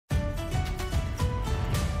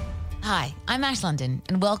Hi, I'm Ash London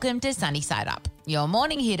and welcome to Sunny Side Up, your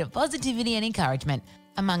morning hit of positivity and encouragement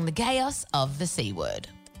among the chaos of the C word.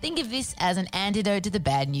 Think of this as an antidote to the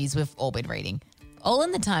bad news we've all been reading, all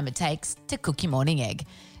in the time it takes to cook your morning egg.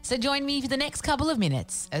 So join me for the next couple of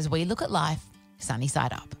minutes as we look at life sunny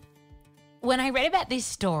side up. When I read about this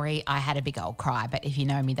story, I had a big old cry, but if you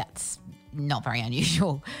know me, that's not very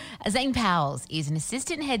unusual. Zane Powles is an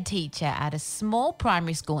assistant head teacher at a small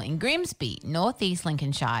primary school in Grimsby, northeast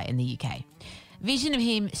Lincolnshire in the UK. Vision of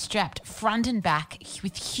him strapped front and back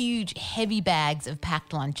with huge, heavy bags of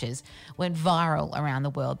packed lunches went viral around the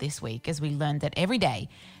world this week as we learned that every day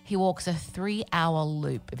he walks a 3-hour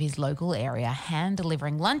loop of his local area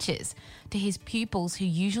hand-delivering lunches to his pupils who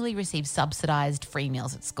usually receive subsidised free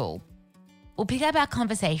meals at school. We'll pick up our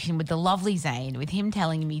conversation with the lovely Zane, with him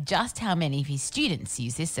telling me just how many of his students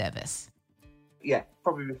use this service. Yeah,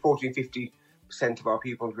 probably 40-50% of our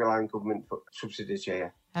pupils rely on government subsidies, yeah.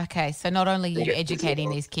 Okay, so not only are you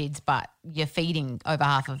educating these kids, but you're feeding over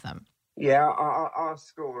half of them. Yeah, our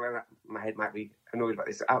school, my head might be annoyed about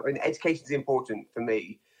this. Education is important for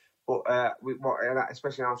me, but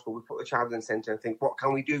especially in our school, we put the child in the centre and think, what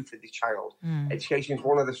can we do for this child? Education is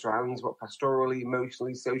one of the strands, but pastorally,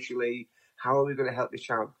 emotionally, socially, how are we going to help this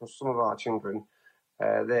child? Because some of our children,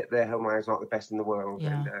 their home lives aren't the best in the world,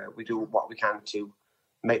 and we do what we can to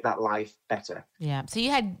make that life better. Yeah. So you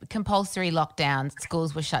had compulsory lockdowns,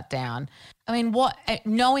 schools were shut down. I mean,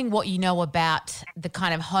 knowing what you know about the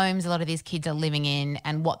kind of homes a lot of these kids are living in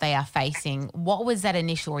and what they are facing, what was that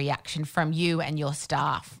initial reaction from you and your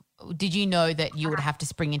staff? Did you know that you would have to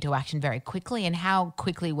spring into action very quickly, and how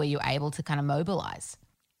quickly were you able to kind of mobilise?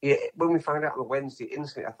 Yeah, when we found out on Wednesday,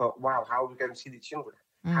 instantly I thought, wow, how are we going to see the children?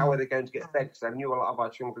 How are they going to get fed? Because I knew a lot of our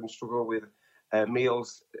children struggle with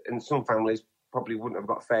meals, and some families probably wouldn't have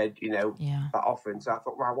got fed, that often. So I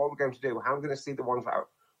thought, wow, what are we going to do? How are we going to see the ones that are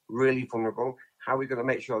really vulnerable? How are we going to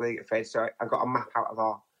make sure they get fed? So I got a map out of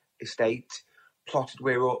our estate, plotted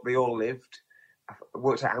where they all lived, I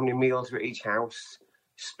worked out how many meals were at each house,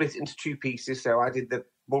 split it into two pieces. So I did the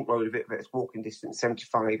bulk load of it, that's walking distance,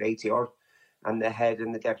 75, 80 odd. And the head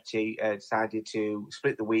and the deputy decided to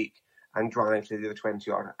split the week and drive to the other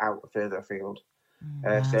 20 odd out further afield.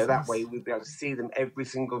 So that way we'd be able to see them every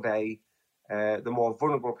single day. The more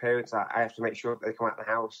vulnerable parents, I have to make sure that they come out of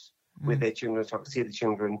the house with their children, so I can see the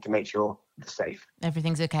children to make sure they're safe.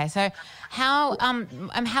 Everything's okay. So how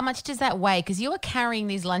much does that weigh? Because you are carrying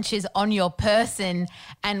these lunches on your person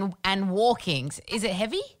and walking. Is it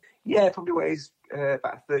heavy? Yeah, it probably weighs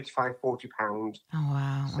about 35, 40 pounds. Oh,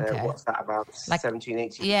 wow. So okay. What's that, about 17,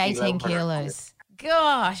 18 Yeah, 18 kilos.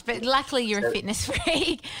 Gosh, but luckily you're a fitness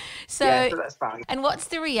freak. So that's fine. And what's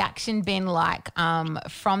the reaction been like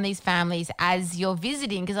from these families as you're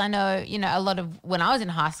visiting? Because I know, a lot of when I was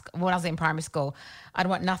in primary school, I'd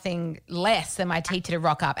want nothing less than my teacher to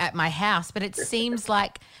rock up at my house. But it seems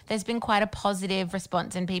like there's been quite a positive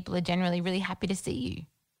response and people are generally really happy to see you.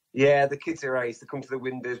 Yeah, the kids are raised. They come to the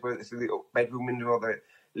windows, whether it's the bedroom window or the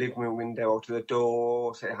living room window, or to the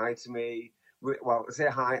door, say hi to me. Well, say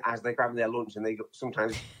hi as they're grabbing their lunch, and they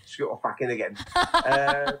sometimes scoot off back in again.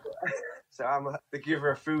 So I'm the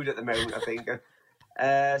giver of food at the moment, I think.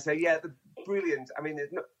 So yeah, they're brilliant. I mean,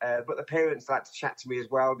 but the parents like to chat to me as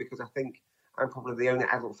well, because I think I'm probably the only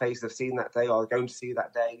adult face they've seen that day or going to see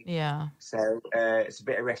that day. Yeah. So it's a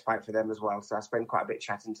bit of respite for them as well. So I spend quite a bit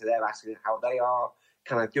chatting to them, asking how they are.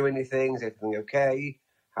 Can I do anything? Is everything okay?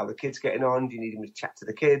 How are the kids getting on? Do you need me to chat to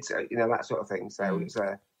the kids? That sort of thing. So it's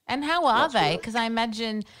And how are they? Because I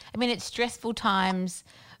imagine, it's stressful times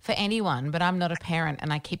for anyone, but I'm not a parent,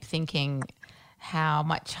 and I keep thinking how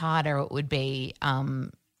much harder it would be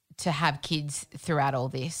to have kids throughout all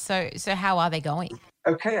this. So how are they going?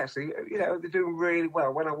 Okay, actually, they're doing really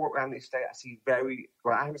well. When I walk around the estate, I see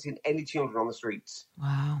I haven't seen any children on the streets.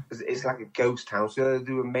 Wow. It's like a ghost town, so they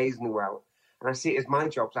do amazingly well. And I see it as my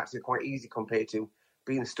job's actually quite easy compared to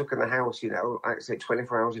being stuck in the house, like I say,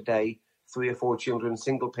 24 hours a day, 3 or 4 children,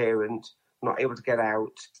 single parent, not able to get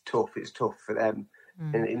out. It's tough for them.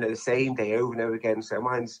 And, the same day over and over again. So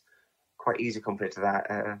mine's quite easy compared to that,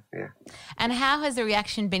 yeah. And how has the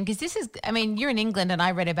reaction been? Because you're in England and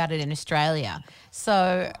I read about it in Australia.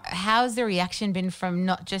 So how's the reaction been from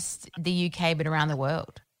not just the UK but around the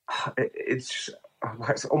world? It's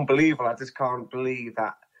unbelievable. I just can't believe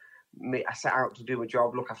that. I set out to do my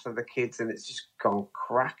job, look after the kids, and it's just gone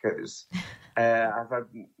crackers. I've had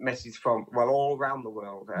messages from, all around the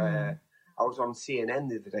world. I was on CNN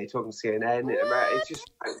the other day, talking to CNN. It's just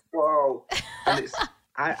like, whoa. And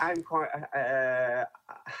I'm quite, I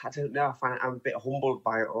don't know, I'm a bit humbled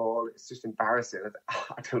by it all. It's just embarrassing.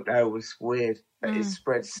 I don't know, it's weird. It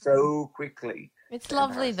spread so quickly. It's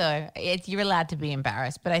lovely though. You're allowed to be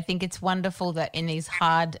embarrassed, but I think it's wonderful that in these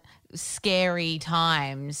hard, scary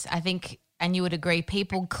times, I think, and you would agree,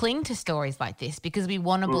 people cling to stories like this because we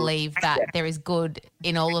want to believe that there is good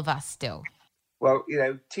in all of us still. Well,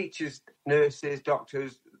 teachers, nurses,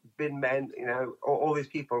 doctors, bin men, all these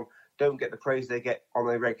people don't get the praise they get on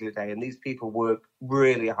a regular day. And these people work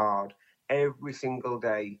really hard every single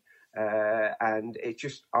day. And it's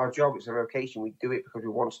just our job. It's a vocation. We do it because we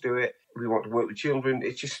want to do it. We want to work with children.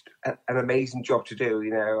 It's just an amazing job to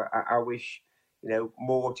do. I wish,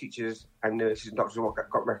 more teachers and nurses and doctors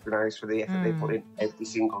got recognised for the effort they put in every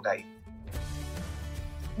single day.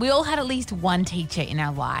 We all had at least one teacher in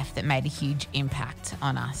our life that made a huge impact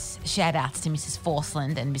on us. Shout outs to Mrs.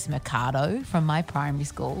 Forsland and Miss Mercado from my primary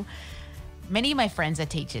school. Many of my friends are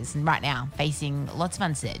teachers and right now facing lots of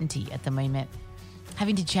uncertainty at the moment,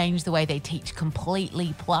 having to change the way they teach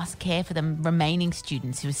completely, plus care for the remaining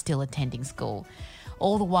students who are still attending school,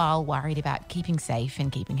 all the while worried about keeping safe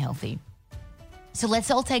and keeping healthy. So let's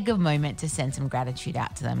all take a moment to send some gratitude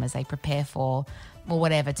out to them as they prepare for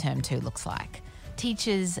whatever term 2 looks like.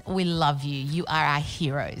 Teachers, we love you. You are our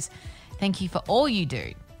heroes. Thank you for all you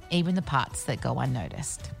do, even the parts that go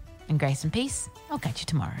unnoticed. And grace and peace, I'll catch you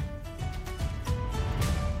tomorrow.